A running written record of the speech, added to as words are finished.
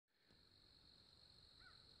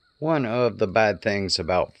One of the bad things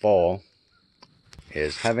about fall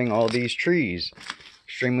is having all these trees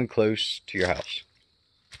extremely close to your house.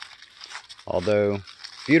 Although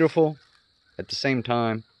beautiful, at the same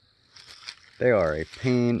time, they are a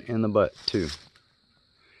pain in the butt too.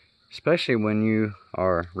 Especially when you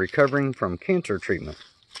are recovering from cancer treatment.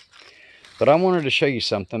 But I wanted to show you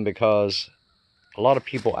something because a lot of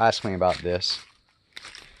people ask me about this.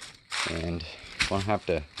 And I'm going to have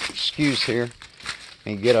to excuse here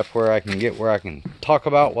and get up where I can talk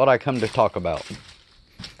about what I come to talk about.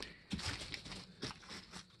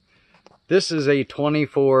 This is a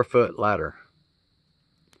 24-foot ladder.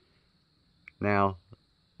 Now,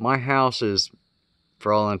 my house is,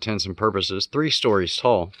 for all intents and purposes, 3 stories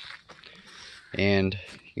tall. And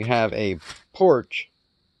you have a porch.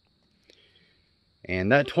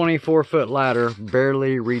 And that 24-foot ladder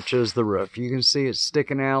barely reaches the roof. You can see it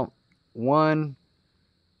sticking out one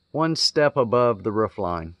step above the roof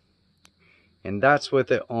line, and that's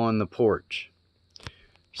with it on the porch.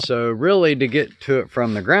 So really, to get to it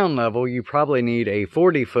from the ground level, you probably need a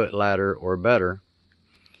 40-foot ladder or better,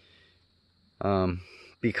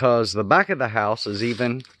 because the back of the house is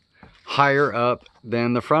even higher up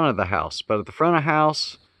than the front of the house. But at the front of the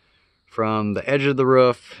house, from the edge of the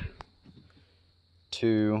roof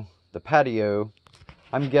to the patio,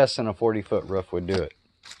 I'm guessing a 40-foot roof would do it.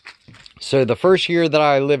 So the first year that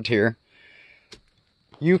I lived here,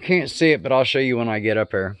 you can't see it, but I'll show you when I get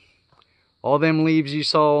up there. All them leaves you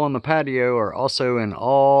saw on the patio are also in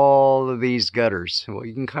all of these gutters. Well,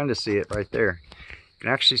 you can kind of see it right there. You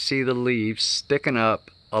can actually see the leaves sticking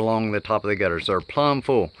up along the top of the gutters. They're plumb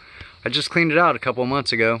full. I just cleaned it out a couple of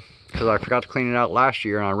months ago because I forgot to clean it out last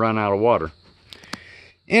year and I run out of water.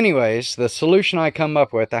 Anyways, the solution I come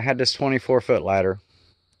up with, I had this 24-foot ladder.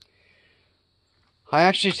 I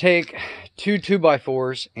actually take 2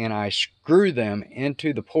 2x4s and I screw them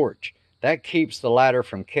into the porch. That keeps the ladder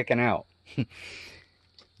from kicking out.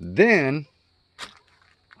 Then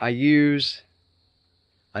I use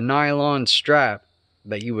a nylon strap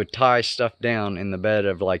that you would tie stuff down in the bed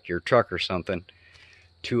of like your truck or something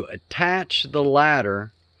to attach the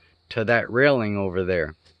ladder to that railing over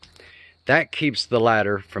there. That keeps the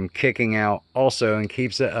ladder from kicking out also and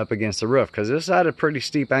keeps it up against the roof because this is at a pretty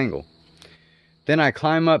steep angle. Then I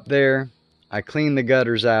climb up there, I clean the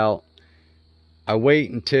gutters out, I wait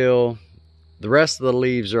until the rest of the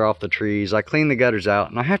leaves are off the trees, I clean the gutters out,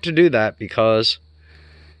 and I have to do that because,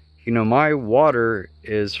 you know, my water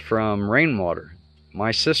is from rainwater. My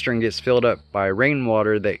cistern gets filled up by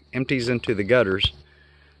rainwater that empties into the gutters.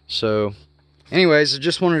 So, anyways, I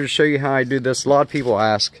just wanted to show you how I do this. A lot of people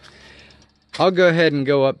ask. I'll go ahead and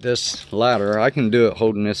go up this ladder. I can do it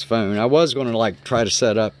holding this phone. I was going to like try to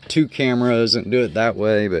set up 2 cameras and do it that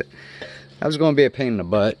way, but that was going to be a pain in the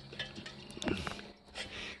butt.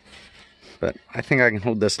 But I think I can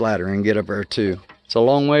hold this ladder and get up there too. It's a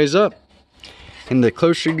long ways up. And the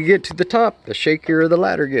closer you get to the top, the shakier the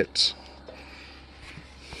ladder gets.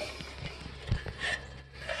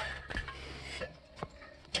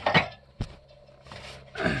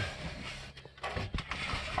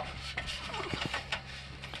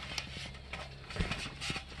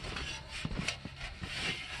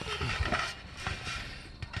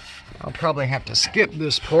 I'll probably have to skip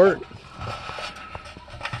this part.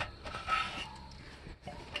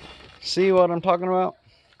 See what I'm talking about?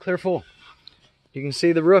 Clear full. You can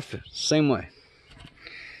see the roof, same way.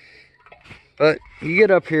 But you get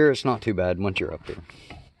up here, it's not too bad once you're up here.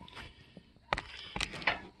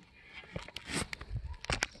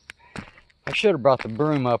 I should have brought the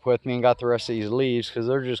broom up with me and got the rest of these leaves because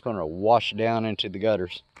they're just going to wash down into the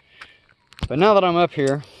gutters. But now that I'm up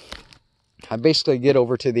here, I basically get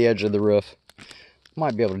over to the edge of the roof.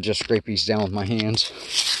 Might be able to just scrape these down with my hands.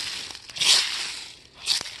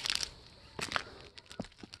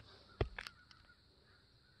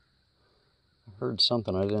 I heard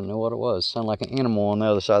something, I didn't know what it was. Sounded like an animal on the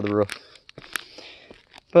other side of the roof.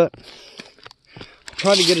 But I'll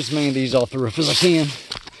try to get as many of these off the roof as I can.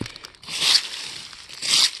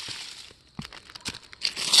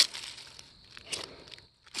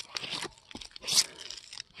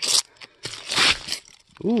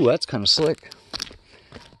 Ooh, that's kind of slick.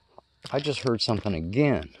 I just heard something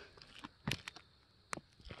again.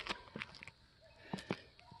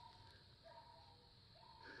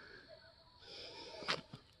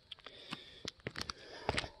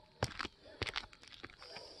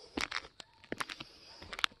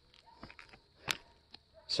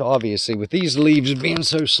 So obviously with these leaves being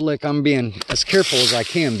so slick, I'm being as careful as I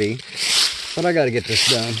can be. But I got to get this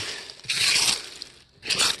done.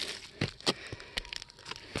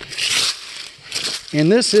 And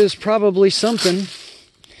this is probably something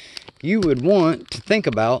you would want to think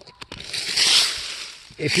about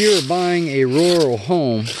if you're buying a rural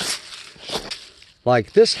home.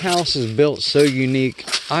 Like, this house is built so unique.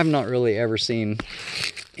 I've not really ever seen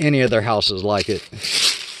any other houses like it.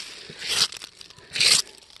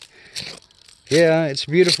 Yeah, it's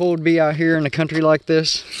beautiful to be out here in the country like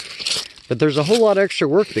this, but there's a whole lot of extra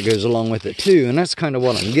work that goes along with it too, and that's kind of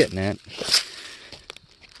what I'm getting at.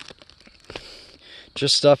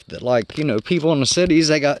 Just stuff that, like, you know, people in the cities,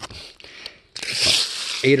 they got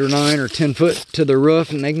 8 or 9 or 10 foot to the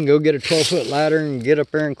roof, and they can go get a 12-foot ladder and get up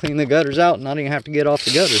there and clean the gutters out and not even have to get off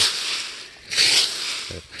the gutters.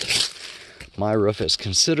 But my roof is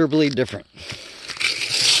considerably different.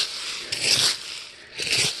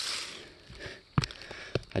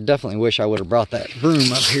 I definitely wish I would have brought that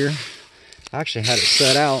broom up here. I actually had it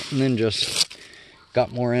set out and then just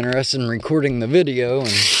got more interested in recording the video and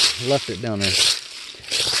left it down there.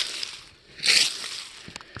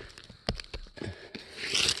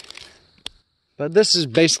 But this is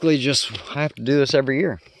basically just, I have to do this every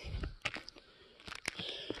year.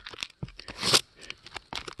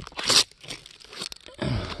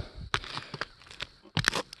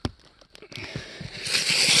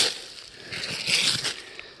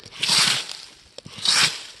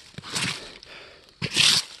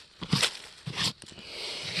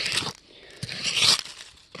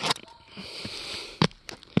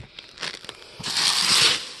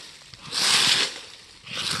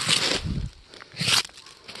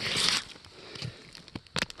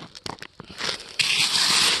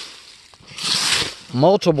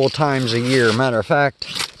 Multiple times a year, matter of fact.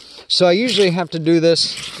 So I usually have to do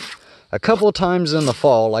this a couple times in the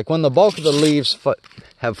fall, like when the bulk of the leaves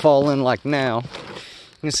have fallen, like now.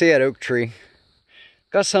 You can see that oak tree.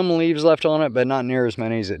 Got some leaves left on it, but not near as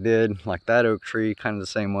many as it did. Like that oak tree, kind of the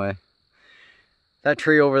same way. That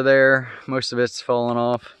tree over there, most of it's fallen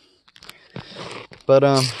off. But,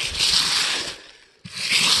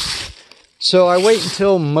 so I wait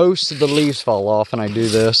until most of the leaves fall off and I do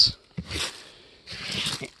this.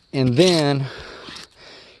 And then,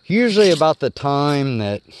 usually about the time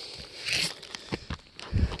that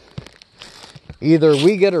either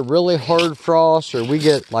we get a really hard frost or we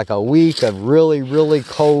get like a week of really, really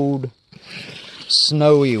cold,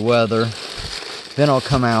 snowy weather, then I'll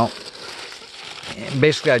come out. And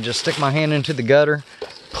basically, I just stick my hand into the gutter,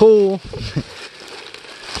 pull.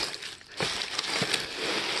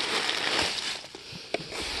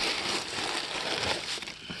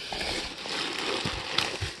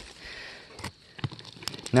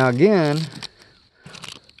 Now again,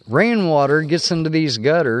 rainwater gets into these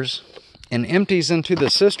gutters and empties into the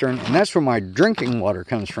cistern, and that's where my drinking water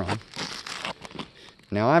comes from.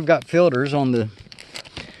 Now I've got filters on the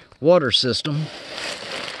water system,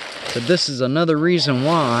 but this is another reason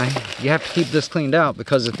why you have to keep this cleaned out,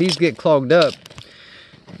 because if these get clogged up,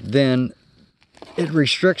 then it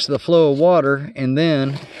restricts the flow of water, and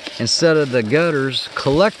then instead of the gutters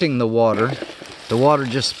collecting the water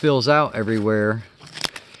just spills out everywhere.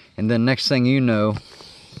 And then next thing you know,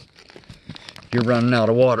 you're running out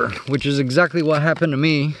of water, which is exactly what happened to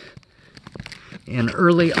me in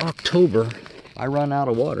early October. I run out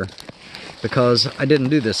of water because I didn't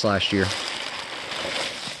do this last year.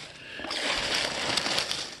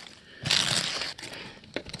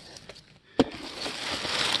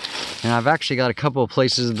 And I've actually got a couple of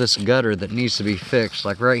places of this gutter that needs to be fixed.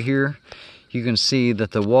 Like right here, you can see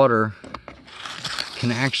that the water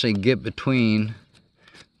can actually get between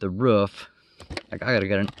the roof. Like, I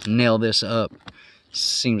gotta nail this up.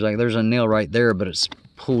 Seems like there's a nail right there, but it's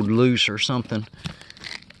pulled loose or something.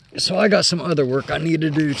 So I got some other work I need to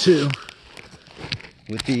do too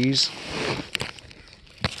with these.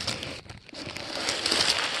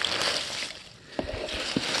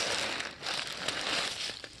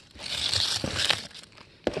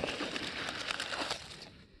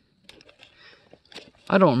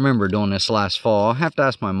 I don't remember doing this last fall. I'll have to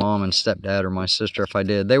ask my mom and stepdad or my sister if I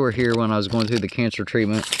did. They were here when I was going through the cancer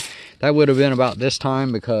treatment. That would have been about this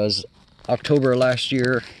time, because October last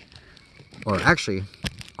year, or actually,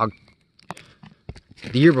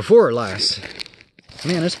 the year before last.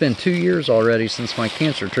 Man, it's been 2 years already since my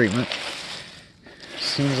cancer treatment.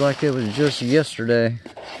 Seems like it was just yesterday.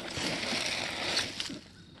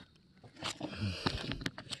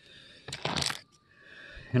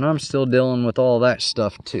 And I'm still dealing with all that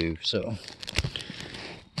stuff too, so.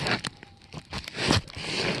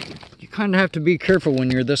 You kind of have to be careful when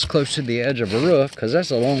you're this close to the edge of a roof, because that's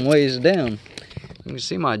a long ways down. You can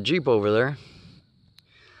see my Jeep over there.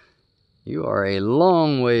 You are a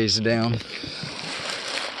long ways down.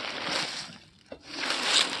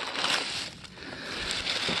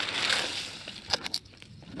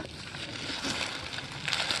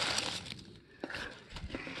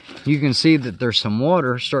 you can see that there's some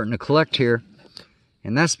water starting to collect here.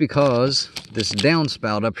 And that's because this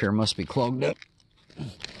downspout up here must be clogged up.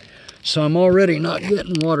 So I'm already not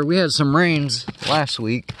getting water. We had some rains last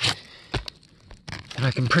week. And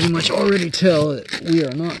I can pretty much already tell that we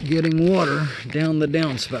are not getting water down the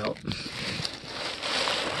downspout.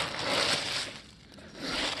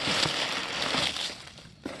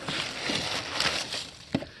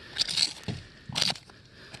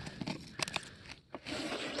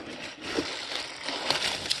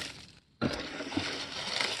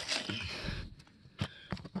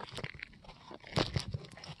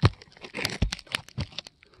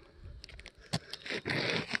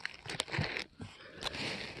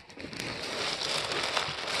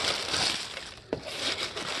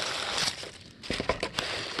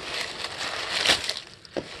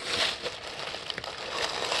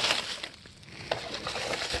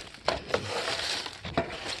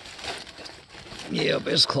 Yep,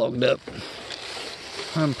 it's clogged up.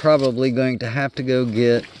 I'm probably going to have to go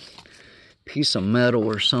get a piece of metal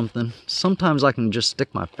or something. Sometimes I can just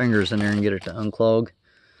stick my fingers in there and get it to unclog.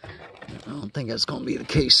 I don't think that's going to be the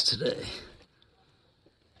case today.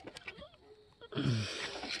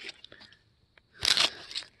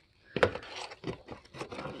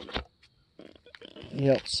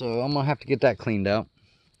 Yep, so I'm going to have to get that cleaned out.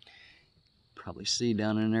 Probably see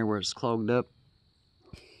down in there where it's clogged up.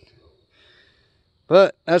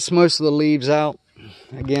 But that's most of the leaves out.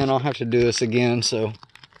 Again, I'll have to do this again, so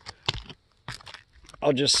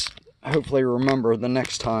I'll just hopefully remember the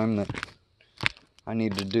next time that I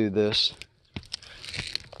need to do this.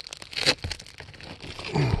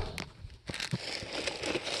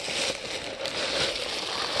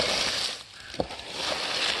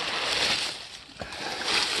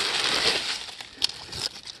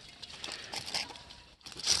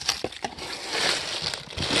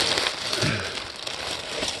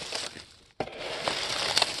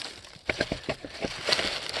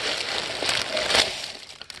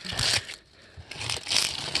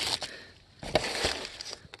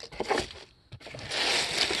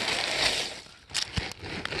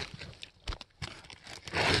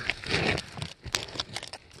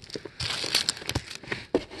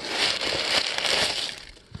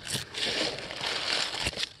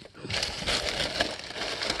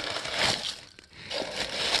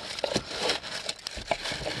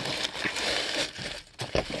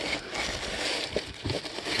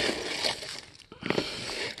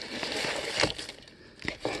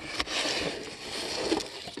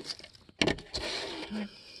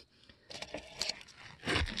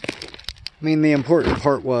 I mean, the important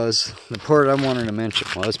part was, the part I wanted to mention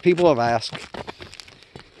was, people have asked,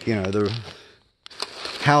 you know,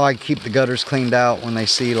 how I keep the gutters cleaned out when they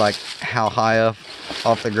see like how high up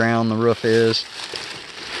off the ground the roof is.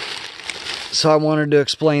 So I wanted to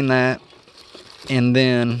explain that, and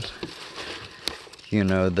then, you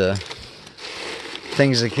know, the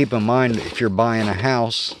things to keep in mind if you're buying a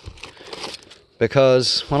house.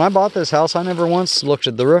 Because when I bought this house, I never once looked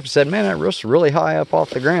at the roof and said, man, that roof's really high up off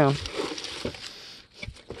the ground.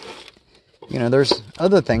 You know, there's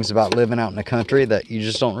other things about living out in the country that you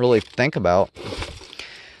just don't really think about.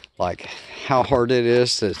 Like how hard it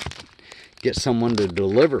is to get someone to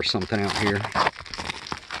deliver something out here.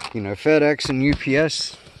 You know, FedEx and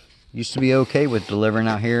UPS used to be okay with delivering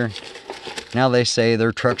out here. Now they say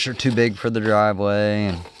their trucks are too big for the driveway,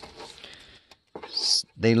 and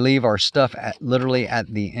they leave our stuff literally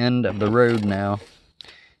at the end of the road now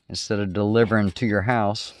instead of delivering to your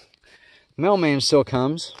house. Mailman still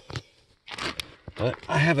comes, but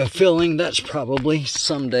I have a feeling that's probably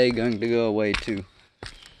someday going to go away too.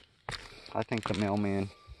 I think the mailman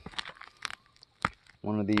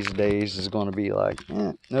one of these days is going to be like,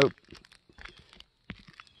 nope,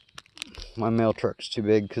 my mail truck's too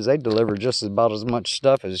big, because they deliver just about as much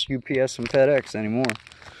stuff as UPS and FedEx anymore.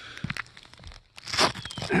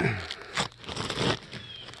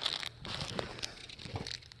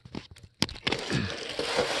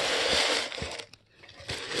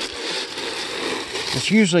 This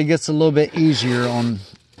usually gets a little bit easier on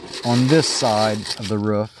this side of the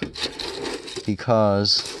roof,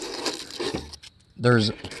 because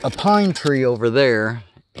there's a pine tree over there,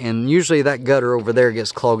 and usually that gutter over there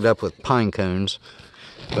gets clogged up with pine cones,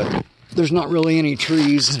 but there's not really any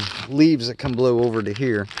trees and leaves that can blow over to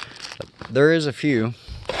here. But there is a few,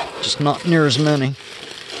 just not near as many.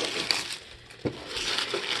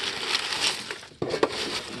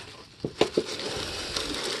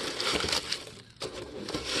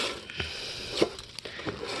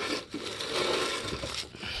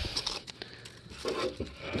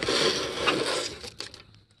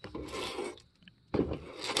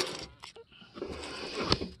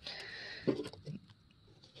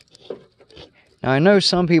 Now, I know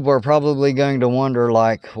some people are probably going to wonder,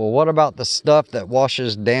 like, well, what about the stuff that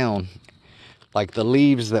washes down? Like the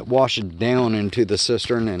leaves that wash down into the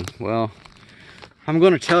cistern. And, well, I'm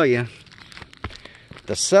going to tell you,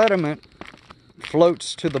 the sediment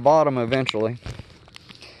floats to the bottom eventually.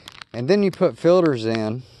 And then you put filters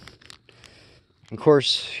in. Of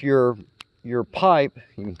course, your pipe,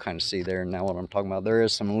 you can kind of see there now what I'm talking about. There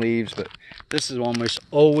is some leaves, but this is almost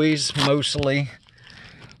always mostly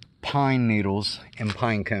pine needles and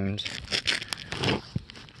pine cones.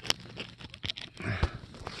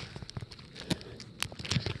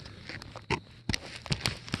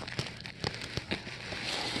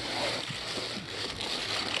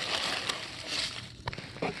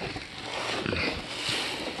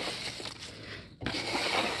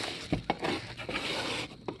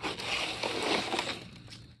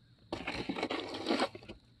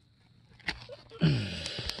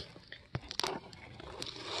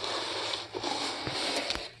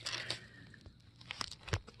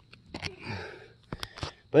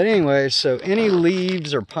 But anyway, so any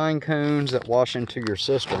leaves or pine cones that wash into your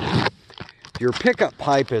cistern, your pickup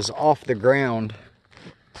pipe is off the ground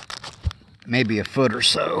maybe a foot or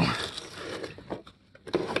so.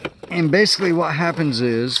 And basically what happens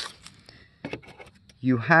is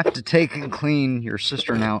you have to take and clean your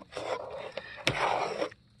cistern out.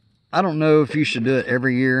 I don't know if you should do it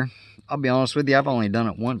every year. I'll be honest with you, I've only done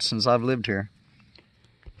it once since I've lived here.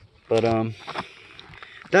 But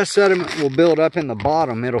that sediment will build up in the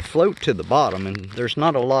bottom. It'll float to the bottom, and there's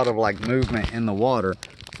not a lot of like movement in the water.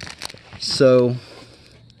 So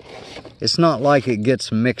it's not like it gets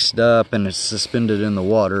mixed up and it's suspended in the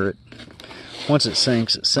water. Once it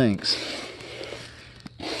sinks, it sinks.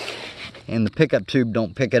 And the pickup tube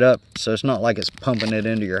don't pick it up, so it's not like it's pumping it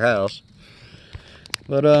into your house.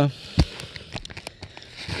 But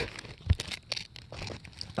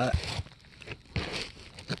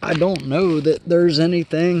I don't know that there's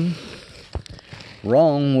anything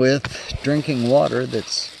wrong with drinking water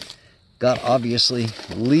that's got obviously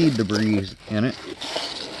lead debris in it.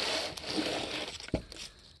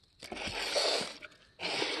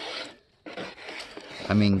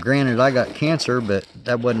 I mean, granted, I got cancer, but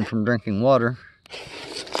that wasn't from drinking water.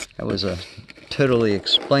 That was a totally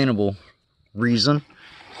explainable reason,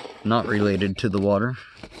 not related to the water.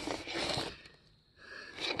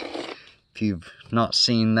 If you've not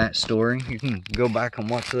seen that story, you can go back and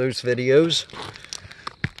watch those videos.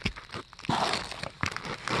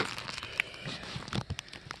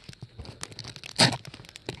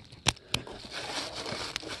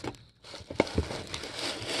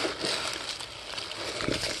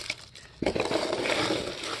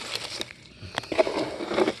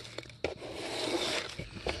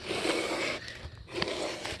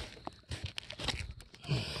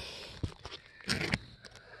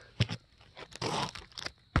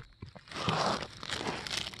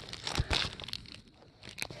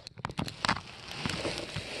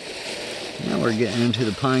 Now we're getting into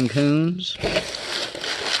the pine cones.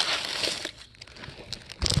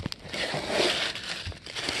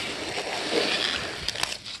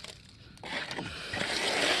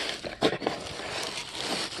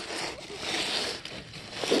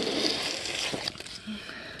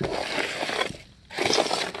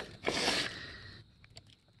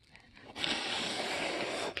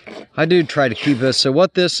 I do try to keep this. So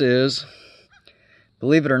what this is,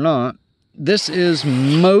 believe it or not, this is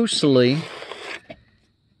mostly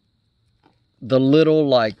the little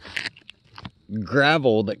like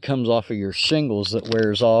gravel that comes off of your shingles that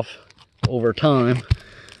wears off over time.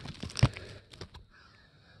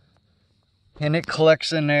 And it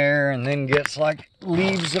collects in there and then gets like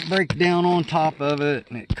leaves that break down on top of it.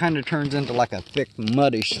 And it kind of turns into like a thick,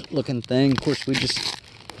 muddy looking thing. Of course, we just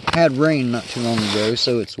had rain not too long ago,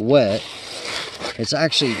 so it's wet. It's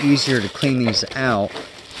actually easier to clean these out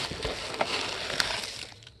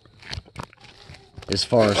as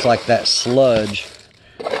far as like that sludge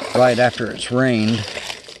right after it's rained.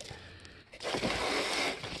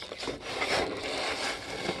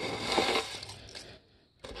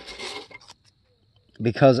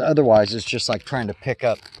 Because otherwise it's just like trying to pick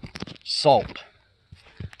up salt.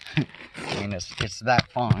 I mean, it's that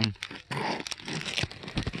fine.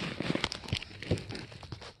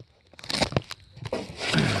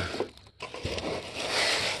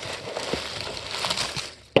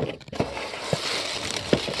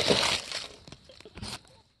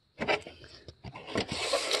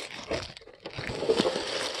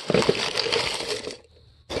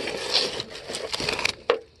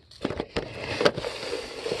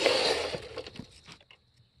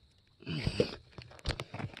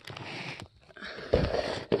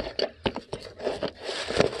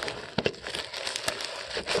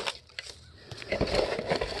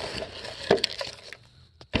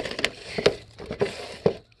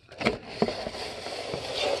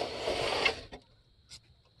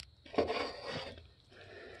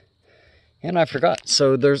 And I forgot.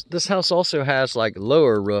 So this house also has like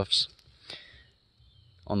lower roofs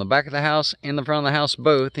on the back of the house and the front of the house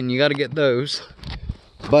both, and you got to get those.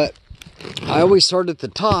 But I always start at the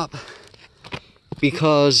top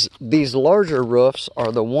because these larger roofs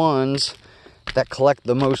are the ones that collect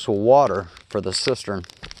the most water for the cistern.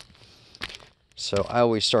 So I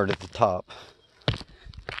always start at the top.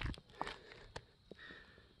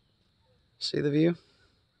 See the view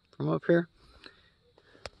from up here?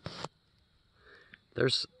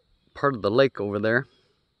 There's part of the lake over there.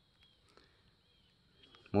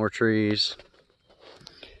 More trees.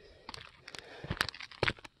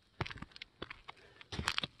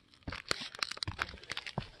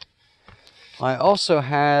 I also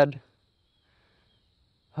had,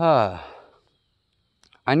 I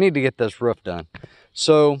need to get this roof done.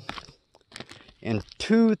 So in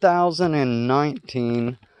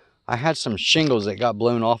 2019, I had some shingles that got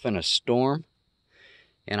blown off in a storm,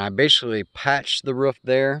 and I basically patched the roof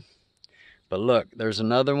there. But look, there's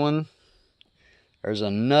another one. There's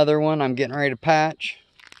another one I'm getting ready to patch.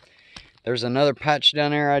 There's another patch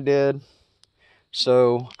down there I did.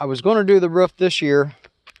 So I was going to do the roof this year,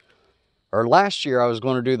 or last year I was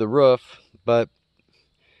going to do the roof, but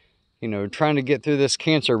you know, trying to get through this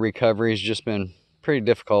cancer recovery has just been pretty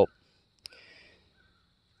difficult.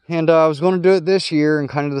 And I was going to do it this year, and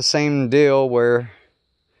kind of the same deal where,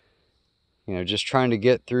 you know, just trying to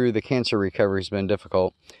get through the cancer recovery has been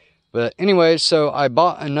difficult. But anyway, so I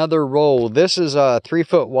bought another roll. This is 3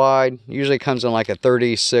 foot wide. Usually comes in like a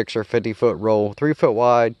 36 or 50 foot roll. 3 foot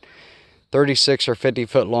wide, 36 or 50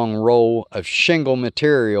 foot long roll of shingle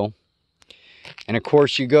material. And of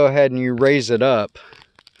course you go ahead and you raise it up,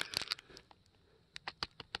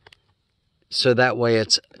 so that way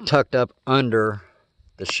it's tucked up under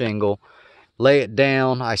the shingle. Lay it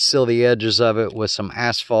down. I seal the edges of it with some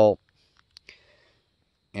asphalt.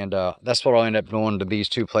 And that's what I'll end up doing to these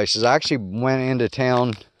two places. I actually went into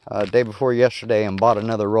town day before yesterday and bought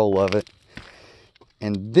another roll of it.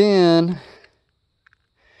 And then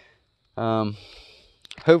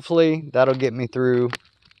hopefully that'll get me through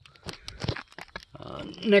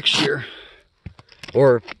next year,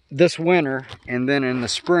 or this winter, and then in the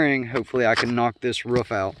spring hopefully I can knock this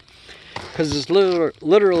roof out, because it's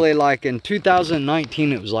literally like in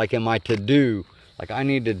 2019 it was like in my to-do, like I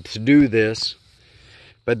needed to do this.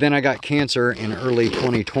 But then I got cancer in early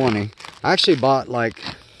 2020. I actually bought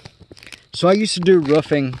so I used to do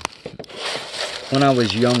roofing when I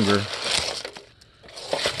was younger.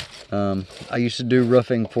 I used to do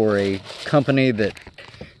roofing for a company that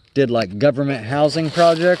did like government housing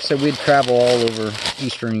projects. So we'd travel all over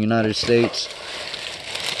eastern United States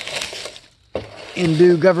and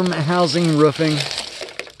do government housing roofing.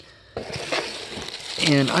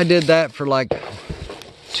 And I did that for like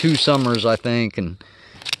 2 summers, I think. And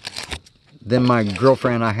then my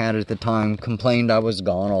girlfriend I had at the time complained I was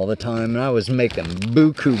gone all the time, and I was making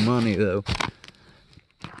buku money though.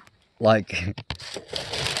 Like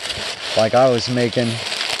I was making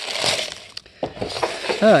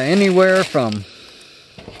anywhere from,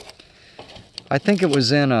 I think it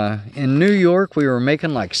was in New York, we were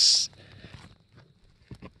making like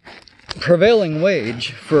prevailing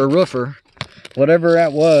wage for a roofer, whatever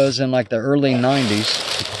that was, in like the early 90s.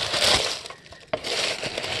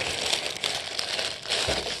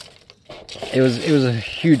 It was a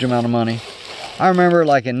huge amount of money. I remember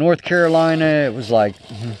like in North Carolina, it was like,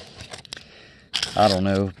 I don't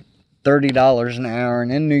know, $30 an hour.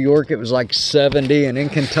 And in New York, it was like 70. And in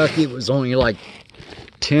Kentucky, it was only like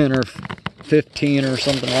 10 or 15 or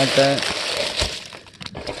something like that.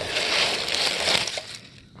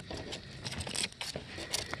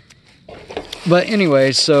 But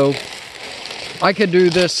anyway, so I could do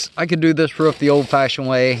this roof the old-fashioned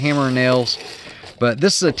way, hammer and nails. But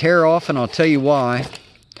this is a tear off, and I'll tell you why.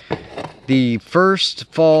 The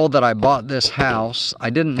first fall that I bought this house,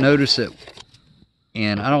 I didn't notice it,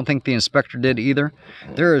 and I don't think the inspector did either.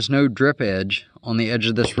 There is no drip edge on the edge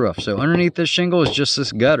of this roof. So underneath this shingle is just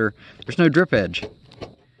this gutter. There's no drip edge.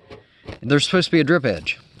 There's supposed to be a drip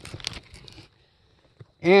edge.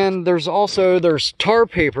 And there's tar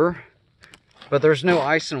paper, but there's no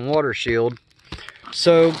ice and water shield.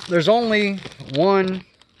 So there's only one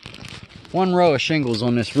row of shingles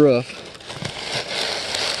on this roof,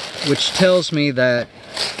 which tells me that,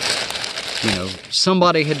 you know,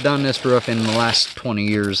 somebody had done this roof in the last 20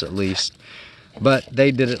 years at least, but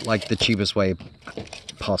they did it like the cheapest way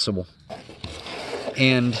possible.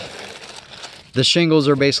 And the shingles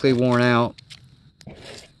are basically worn out,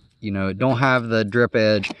 you know, don't have the drip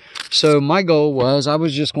edge. So my goal was, I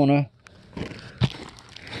was just gonna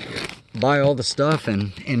buy all the stuff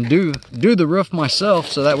and do the roof myself,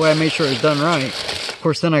 so that way I made sure it was done right. Of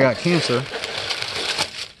course, then I got cancer.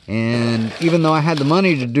 And even though I had the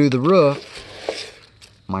money to do the roof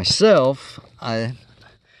myself, I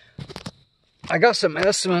got some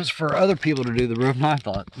estimates for other people to do the roof, and I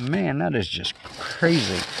thought, man, that is just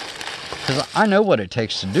crazy. Because I know what it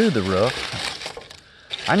takes to do the roof.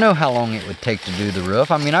 I know how long it would take to do the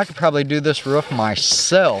roof. I mean, I could probably do this roof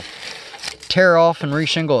myself, tear off and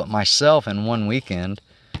reshingle it myself in one weekend.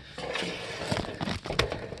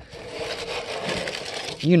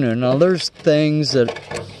 You know, now there's things that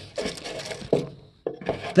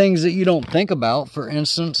you don't think about. For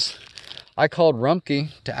instance, I called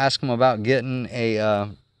Rumpke to ask him about getting a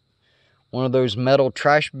one of those metal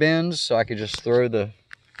trash bins so I could just throw the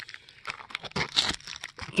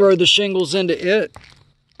shingles into it,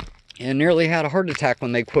 and nearly had a heart attack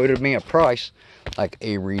when they quoted me a price, like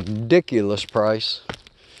a ridiculous price. I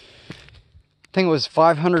think it was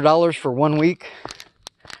 $500 for 1 week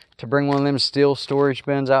to bring one of them steel storage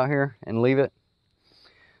bins out here and leave it.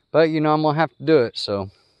 But you know, I'm gonna have to do it, so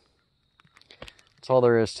that's all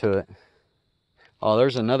there is to it. Oh,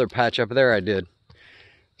 there's another patch up there I did.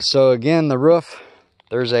 So again, the roof,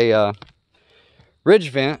 there's a ridge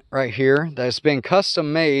vent right here that's been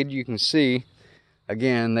custom made. You can see,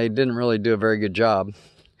 again, they didn't really do a very good job.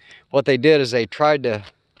 What they did is they tried to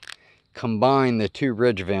combine the two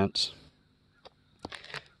ridge vents.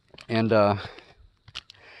 And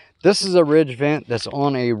this is a ridge vent that's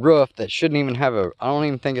on a roof that shouldn't even have a, I don't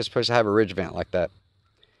even think it's supposed to have a ridge vent like that.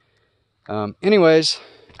 Anyways,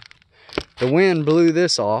 the wind blew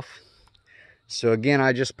this off. So again,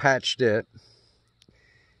 I just patched it.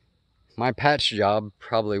 My patch job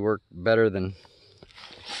probably worked better than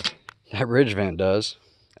that ridge vent does.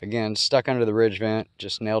 Again, stuck under the ridge vent,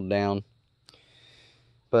 just nailed down.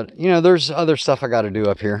 But, you know, there's other stuff I got to do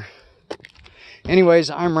up here. Anyways,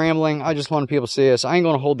 I'm rambling. I just wanted people to see this. I ain't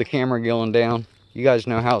going to hold the camera going down. You guys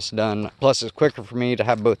know how it's done. Plus, it's quicker for me to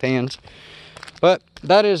have both hands. But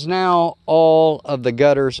that is now all of the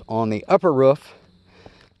gutters on the upper roof.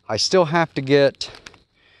 I still have to get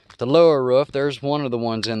the lower roof. There's one of the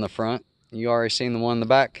ones in the front. You already seen the one in the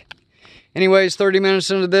back. Anyways, 30 minutes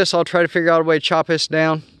into this, I'll try to figure out a way to chop this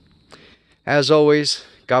down. As always,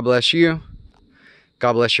 God bless you.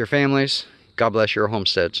 God bless your families. God bless your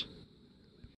homesteads.